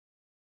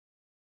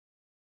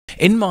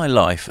In my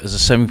life as a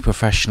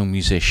semi-professional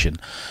musician,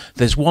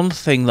 there's one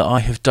thing that I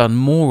have done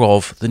more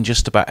of than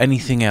just about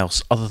anything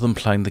else other than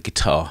playing the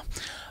guitar,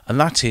 and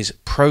that is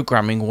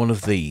programming one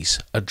of these,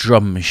 a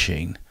drum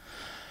machine.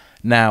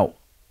 Now,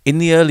 in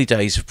the early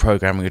days of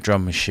programming a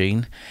drum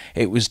machine,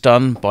 it was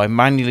done by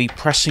manually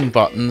pressing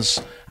buttons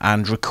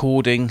and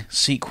recording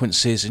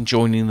sequences and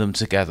joining them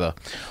together,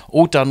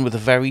 all done with a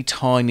very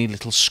tiny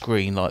little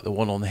screen like the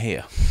one on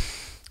here.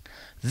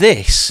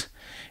 This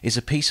is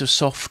a piece of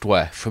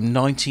software from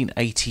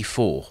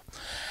 1984,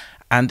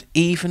 and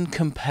even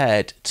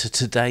compared to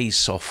today's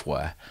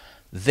software,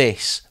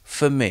 this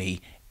for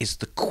me is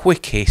the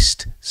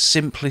quickest,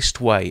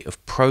 simplest way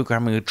of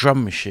programming a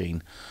drum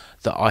machine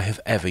that I have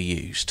ever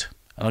used,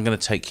 and I'm going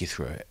to take you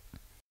through it.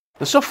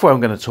 The software I'm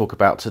going to talk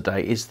about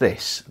today is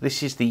this.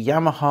 This is the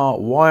Yamaha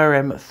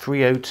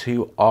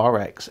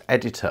YRM-302 RX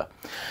editor.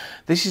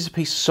 This is a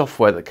piece of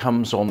software that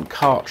comes on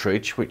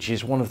cartridge, which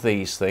is one of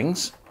these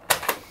things.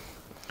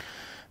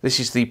 This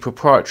is the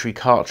proprietary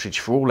cartridge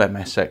for all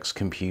MSX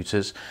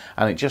computers,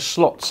 and it just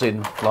slots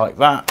in like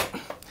that,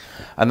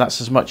 and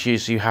that's as much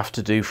as you have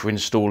to do for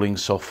installing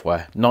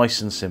software. Nice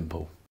and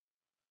simple.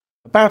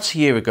 About a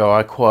year ago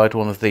I acquired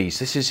one of these.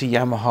 This is a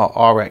Yamaha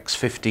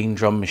RX15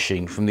 drum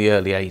machine from the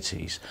early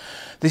 80s.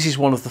 This is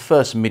one of the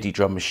first MIDI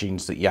drum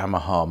machines that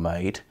Yamaha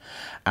made,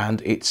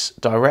 and it's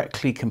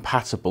directly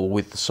compatible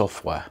with the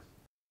software.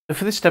 So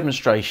for this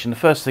demonstration, the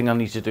first thing I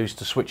need to do is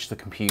to switch the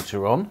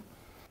computer on.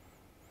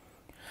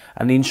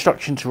 And the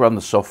instruction to run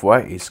the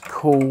software is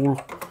call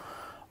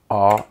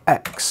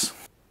RX.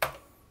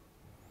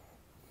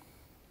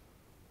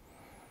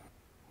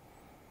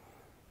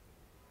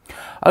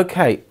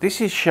 Okay,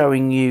 this is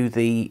showing you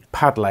the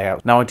pad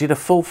layout. Now I did a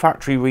full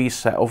factory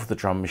reset of the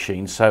drum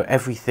machine, so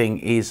everything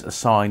is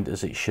assigned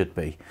as it should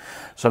be.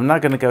 So I'm now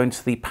going to go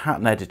into the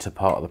pattern editor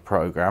part of the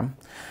program,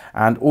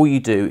 and all you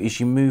do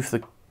is you move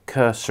the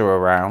cursor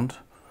around.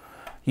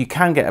 You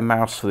can get a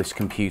mouse for this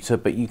computer,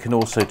 but you can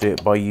also do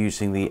it by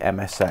using the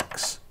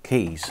MSX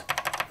keys.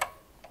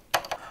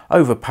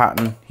 Over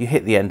pattern, you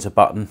hit the enter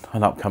button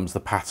and up comes the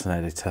pattern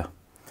editor.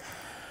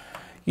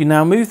 You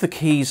now move the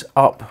keys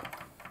up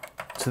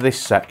to this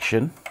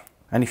section,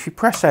 and if you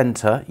press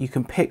enter, you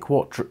can pick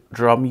what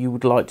drum you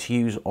would like to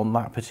use on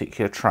that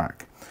particular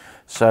track.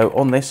 So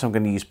on this, I'm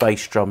going to use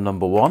bass drum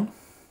number 1.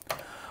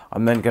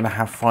 I'm then going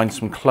to find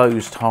some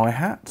closed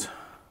hi-hat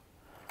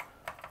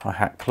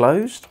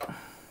closed.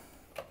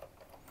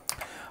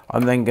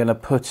 I'm then going to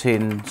put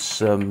in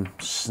some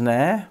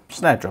snare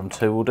drum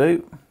 2 will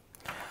do,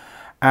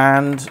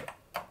 and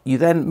you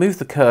then move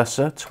the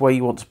cursor to where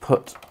you want to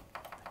put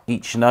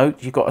each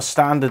note. You've got a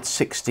standard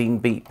 16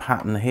 beat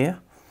pattern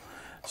here,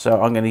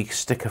 so I'm going to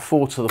stick a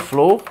 4 to the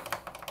floor,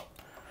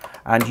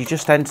 and you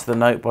just enter the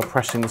note by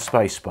pressing the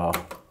space bar.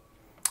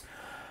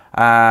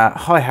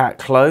 Hi-hat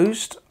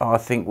closed, I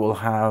think we'll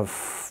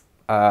have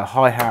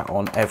hi-hat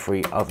on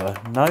every other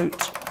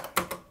note.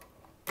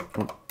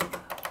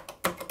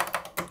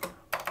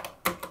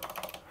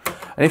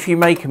 And if you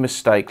make a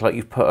mistake, like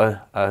you've put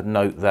a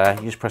note there,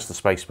 you just press the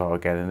space bar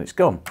again and it's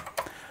gone.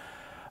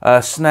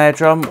 Snare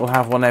drum will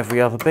have one every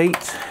other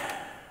beat,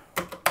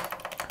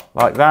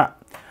 like that.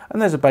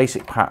 And there's a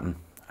basic pattern.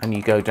 And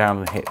you go down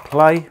and hit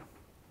play,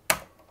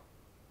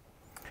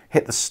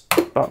 hit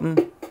the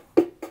button,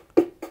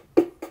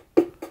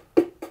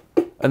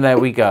 and there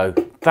we go.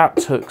 That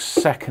took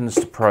seconds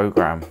to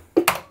program.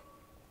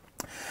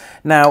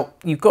 Now,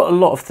 you've got a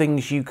lot of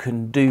things you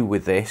can do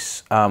with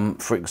this.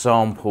 For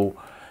example,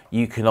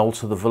 you can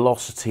alter the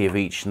velocity of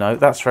each note.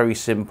 That's very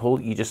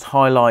simple. You just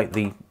highlight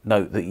the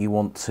note that you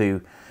want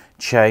to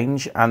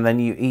change, and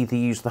then you either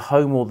use the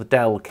home or the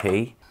del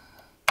key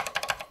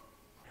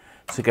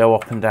to go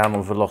up and down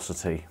on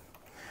velocity.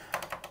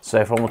 So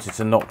if I wanted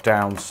to knock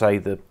down, say,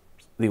 the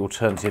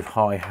alternative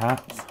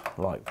hi-hat,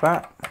 like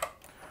that,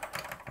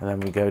 and then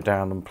we go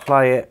down and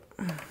play it.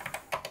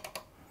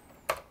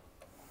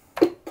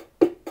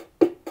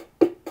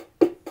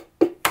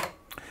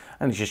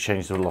 And it's just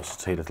changed the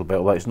velocity a little bit,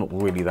 although it's not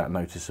really that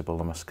noticeable,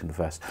 I must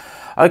confess.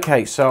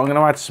 Okay, so I'm going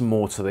to add some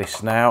more to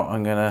this now.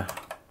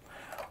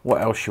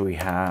 What else should we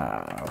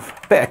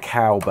have? A bit of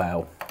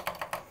cowbell.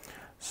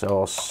 So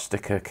I'll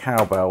stick a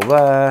cowbell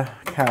there,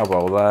 and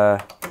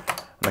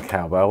a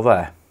cowbell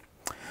there.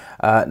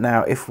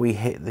 Now if we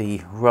hit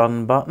the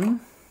run button,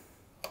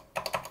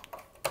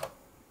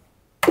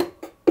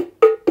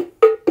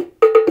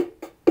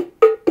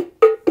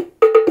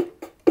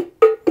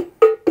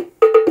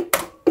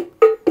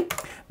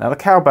 now the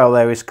cowbell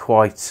there is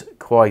quite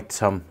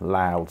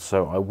loud,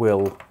 so I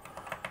will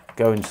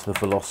go into the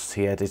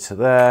velocity editor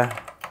there,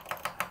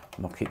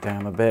 knock it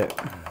down a bit.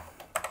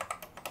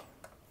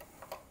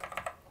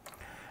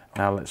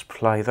 Now let's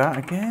play that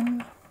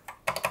again.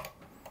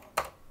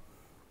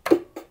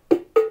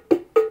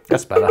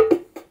 That's better.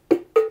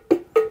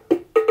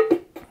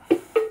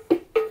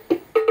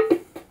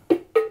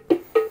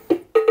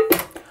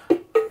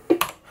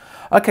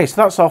 Okay,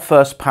 so that's our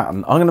first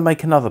pattern. I'm going to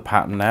make another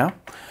pattern now.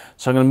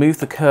 So I'm going to move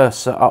the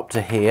cursor up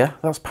to here.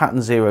 That's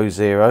pattern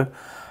 00,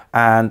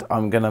 and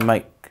I'm going to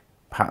make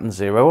pattern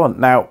 01.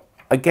 Now,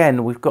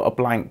 again, we've got a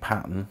blank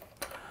pattern,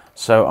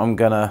 so I'm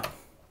going to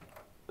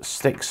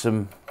stick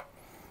some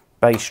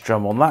bass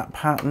drum on that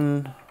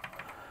pattern.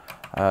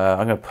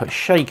 I'm going to put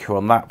shaker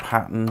on that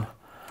pattern,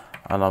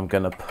 and I'm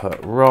going to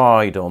put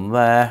ride on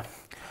there.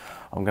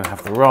 I'm going to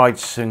have the ride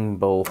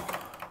symbol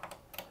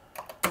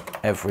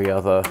every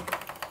other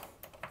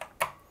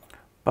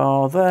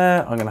bar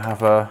there. I'm going to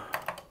have a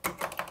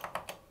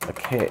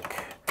kick,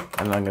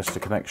 and then I'm going to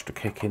stick an extra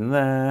kick in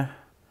there.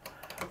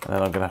 And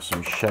then I'm going to have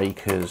some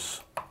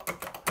shakers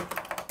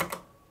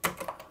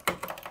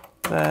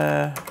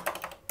there.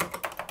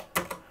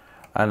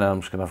 And then I'm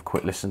just going to have a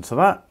quick listen to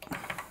that.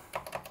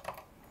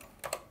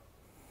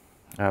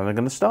 And I'm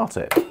going to start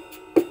it.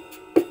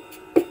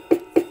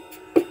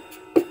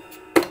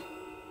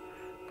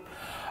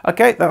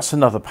 Okay, that's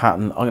another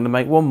pattern. I'm going to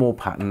make one more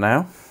pattern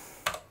now.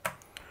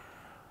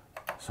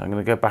 So I'm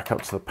going to go back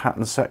up to the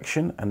pattern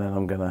section, and then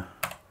I'm going to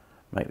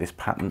make this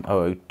pattern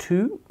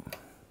 002.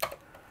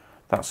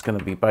 That's going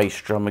to be bass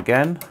drum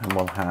again, and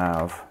we'll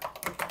have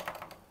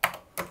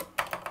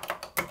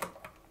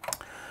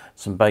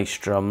some bass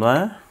drum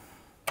there.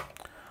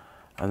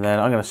 And then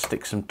I'm going to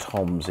stick some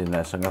toms in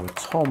there. So I'm going to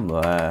have a tom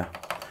there,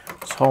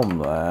 tom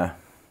there,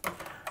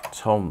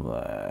 tom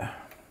there.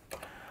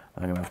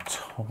 I'm going to have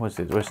tom, where's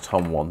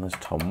tom 1? There's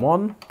tom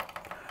 1.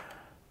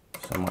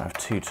 So I might have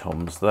 2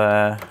 toms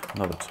there,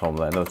 another tom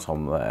there, another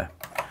tom there.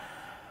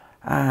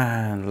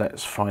 And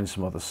let's find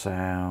some other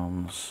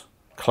sounds.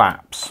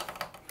 Claps.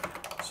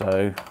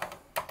 So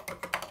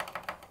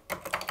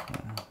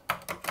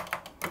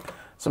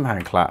some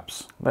hand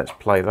claps. Let's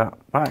play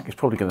that back. It's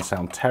probably going to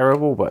sound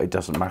terrible, but it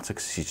doesn't matter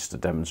because it's just a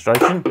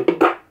demonstration.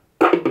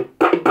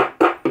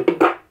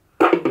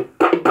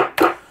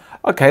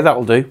 Okay,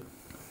 that'll do.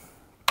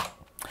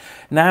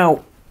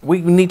 Now we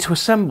need to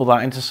assemble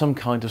that into some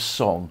kind of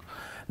song.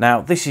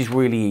 Now this is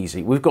really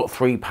easy. We've got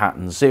 3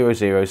 patterns,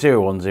 00,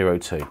 01,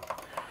 02.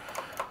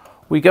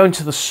 We go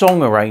into the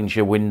song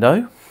arranger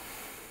window,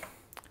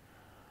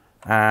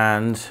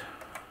 and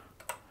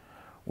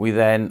we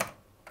then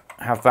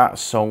have that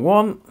song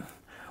 1.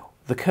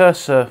 The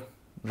cursor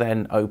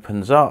then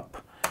opens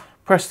up,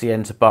 press the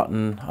enter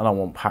button, and I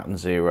want pattern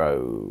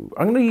 0.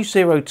 I'm going to use 02.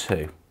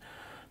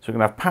 So we're going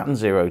to have pattern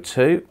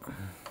 02.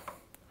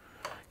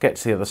 Get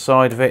to the other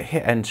side of it,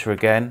 hit enter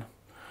again.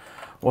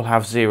 We'll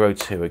have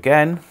 02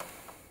 again.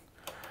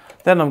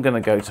 Then I'm going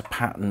to go to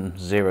pattern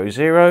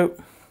 00.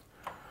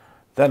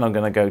 Then I'm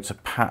going to go to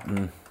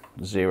pattern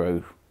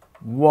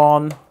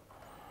 01.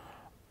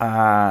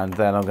 And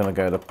then I'm going to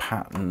go to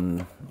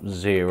pattern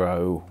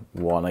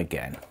 01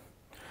 again.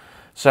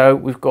 So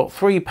we've got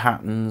 3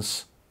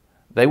 patterns.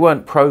 They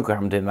weren't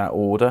programmed in that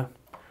order,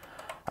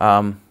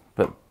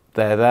 but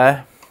they're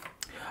there.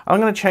 I'm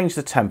going to change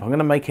the tempo. I'm going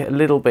to make it a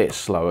little bit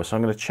slower. So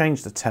I'm going to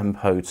change the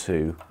tempo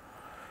to,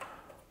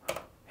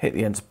 hit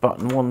the enter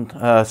button,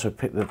 so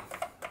pick the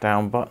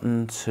down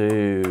button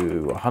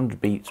to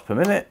 100 beats per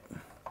minute.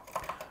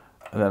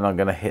 And then I'm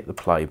going to hit the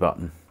play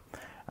button.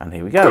 And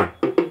here we go.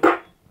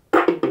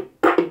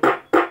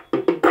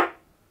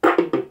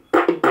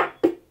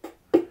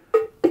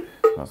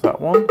 That's that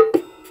one.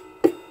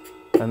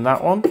 And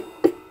that one.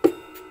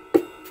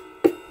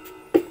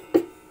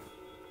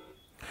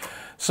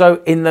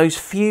 So in those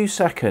few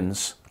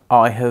seconds,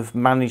 I have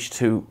managed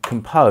to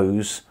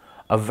compose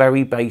a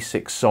very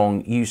basic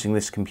song using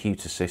this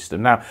computer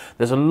system. Now,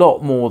 there's a lot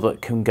more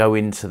that can go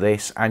into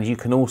this, and you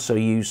can also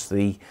use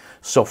the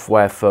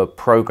software for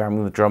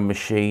programming the drum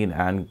machine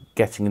and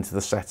getting into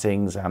the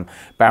settings and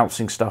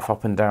bouncing stuff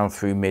up and down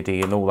through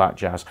MIDI and all that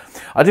jazz.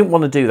 I didn't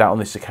want to do that on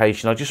this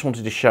occasion. I just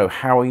wanted to show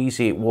how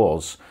easy it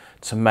was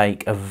to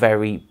make a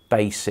very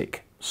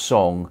basic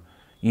song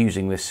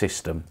using this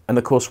system. And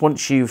of course,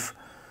 once you've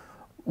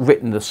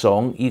written the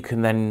song, you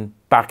can then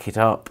back it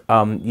up.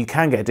 You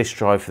can get a disk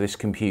drive for this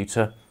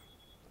computer,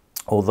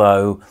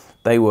 although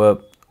they were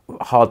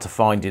hard to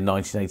find in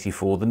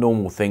 1984. The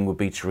normal thing would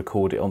be to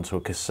record it onto a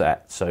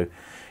cassette. So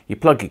you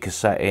plug your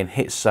cassette in,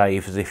 hit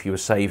save as if you were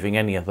saving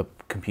any other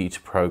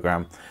computer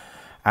program,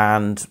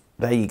 and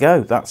there you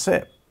go, that's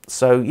it.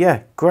 So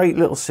yeah, great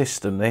little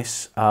system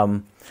this,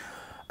 and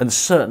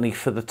certainly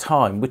for the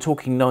time, we're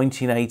talking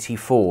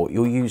 1984,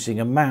 you're using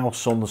a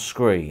mouse on the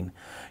screen,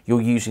 you're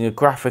using a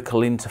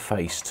graphical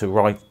interface to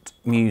write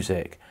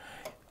music.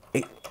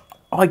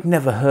 I'd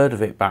never heard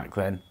of it back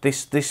then.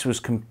 This was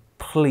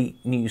complete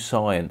new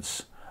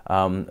science.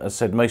 As I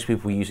said, most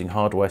people were using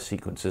hardware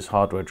sequencers,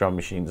 hardware drum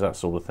machines, that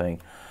sort of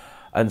thing.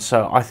 And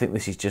so I think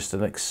this is just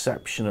an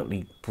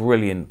exceptionally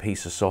brilliant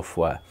piece of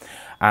software.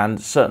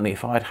 And certainly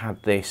if I'd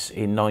had this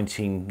in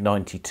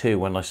 1992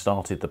 when I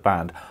started the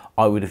band,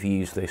 I would have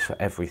used this for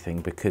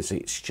everything because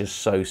it's just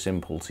so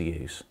simple to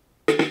use.